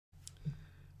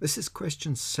This is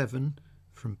question 7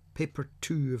 from paper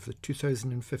 2 of the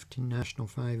 2015 National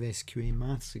 5 SQA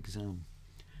Maths exam.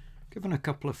 Given a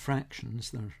couple of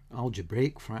fractions, they're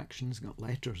algebraic fractions, got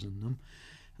letters in them,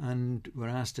 and we're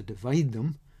asked to divide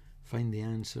them, find the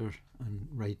answer and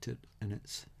write it in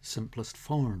its simplest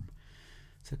form.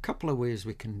 There's a couple of ways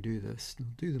we can do this. We'll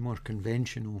do the more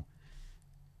conventional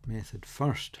method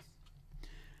first.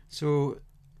 So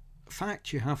a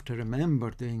fact you have to remember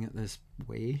doing it this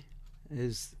way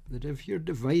is that if you're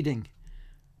dividing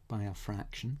by a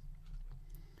fraction,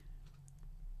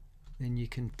 then you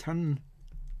can turn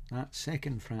that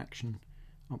second fraction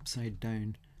upside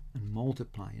down and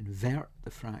multiply, invert the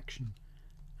fraction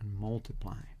and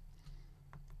multiply.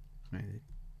 Now,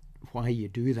 why you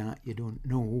do that you don't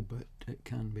know, but it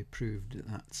can be proved that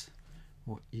that's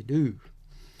what you do.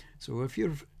 So if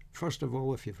you're, first of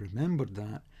all, if you've remembered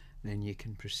that, then you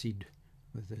can proceed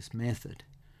with this method.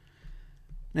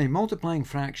 Now, multiplying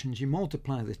fractions, you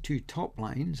multiply the two top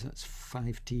lines, that's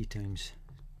 5t times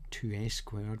 2s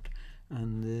squared,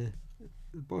 and the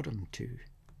bottom two,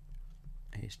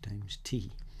 s times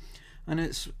t. And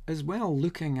it's as well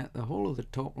looking at the whole of the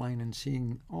top line and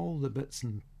seeing all the bits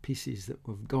and pieces that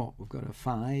we've got. We've got a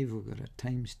 5, we've got a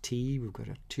times t, we've got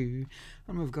a 2,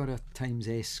 and we've got a times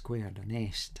s squared, an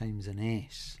s times an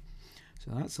s.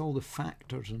 So that's all the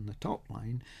factors in the top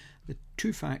line. The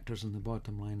two factors in the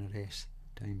bottom line are s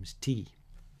times t.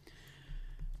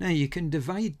 Now you can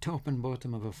divide top and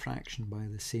bottom of a fraction by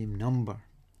the same number.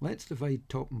 Let's divide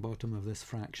top and bottom of this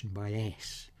fraction by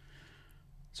s.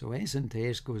 So s into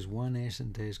s goes 1, s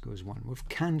into s goes 1. We've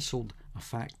cancelled a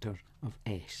factor of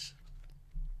s.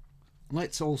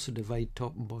 Let's also divide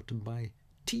top and bottom by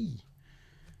t.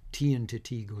 T into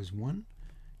t goes 1,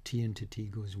 t into t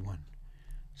goes 1.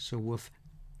 So we've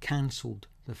cancelled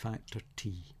the factor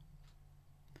t.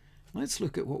 Let's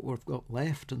look at what we've got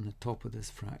left on the top of this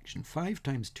fraction. 5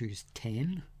 times 2 is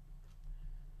 10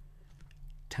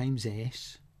 times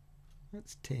s,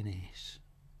 that's 10s.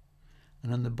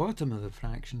 And on the bottom of the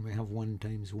fraction we have 1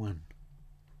 times 1.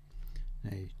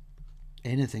 Now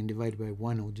anything divided by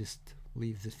 1 will just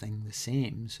leave the thing the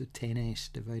same, so 10s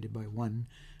divided by 1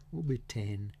 will be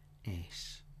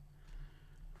 10s.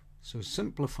 So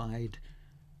simplified,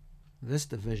 this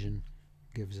division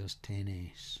gives us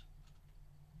 10s.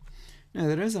 Now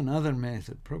there is another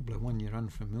method, probably one you're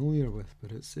unfamiliar with,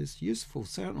 but it's useful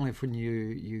certainly when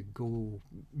you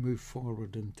move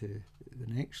forward into the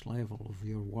next level of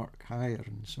your work, higher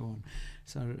and so on.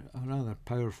 It's a rather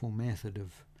powerful method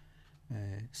of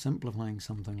simplifying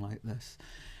something like this.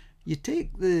 You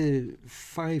take the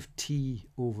 5t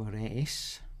over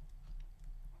s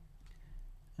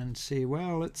and say,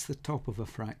 well, it's the top of a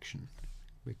fraction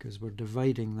because we're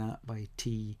dividing that by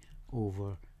t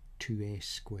over 2s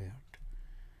squared.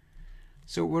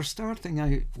 So we're starting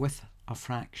out with a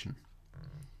fraction,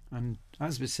 and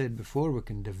as we said before, we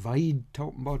can divide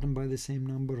top and bottom by the same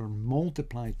number or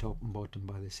multiply top and bottom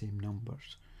by the same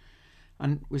numbers.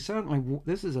 And we certainly,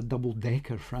 this is a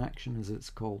double-decker fraction as it's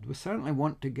called, we certainly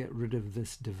want to get rid of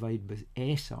this divide by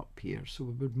s up here, so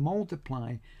we would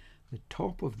multiply the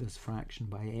top of this fraction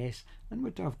by s, and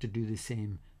we'd have to do the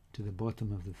same to the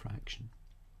bottom of the fraction.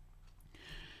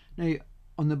 Now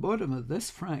on the bottom of this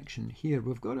fraction here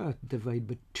we've got to divide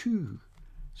by 2,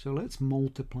 so let's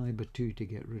multiply by 2 to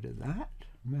get rid of that.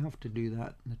 We have to do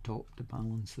that in the top to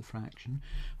balance the fraction.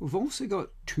 We've also got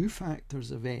two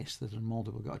factors of s that are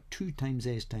multiple. We've got 2 times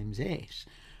s times s.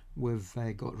 We've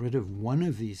got rid of one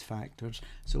of these factors,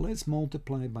 so let's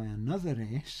multiply by another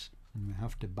s, and we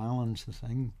have to balance the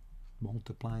thing,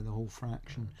 multiply the whole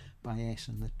fraction by s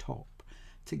in the top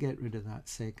to get rid of that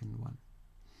second one.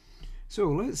 So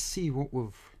let's see what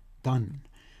we've done.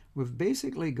 We've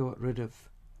basically got rid of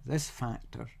this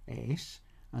factor s,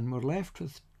 and we're left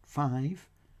with 5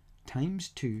 times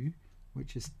 2,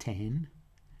 which is 10,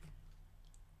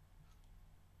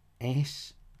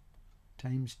 s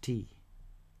times t.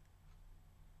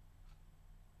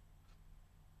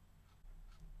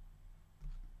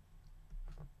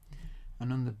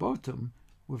 And on the bottom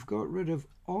we've got rid of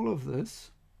all of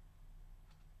this.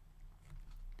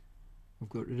 We've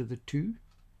got rid of the 2,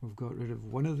 we've got rid of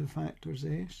one of the factors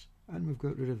s, and we've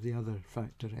got rid of the other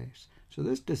factor s. So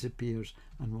this disappears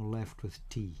and we're left with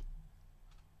t.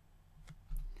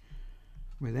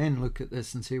 We then look at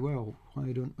this and say, well,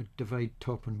 why don't we divide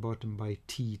top and bottom by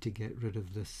t to get rid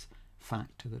of this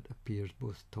factor that appears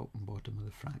both top and bottom of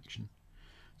the fraction.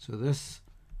 So this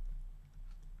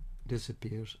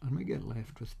disappears and we get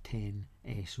left with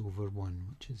 10s over 1,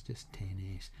 which is just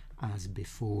 10s as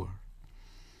before.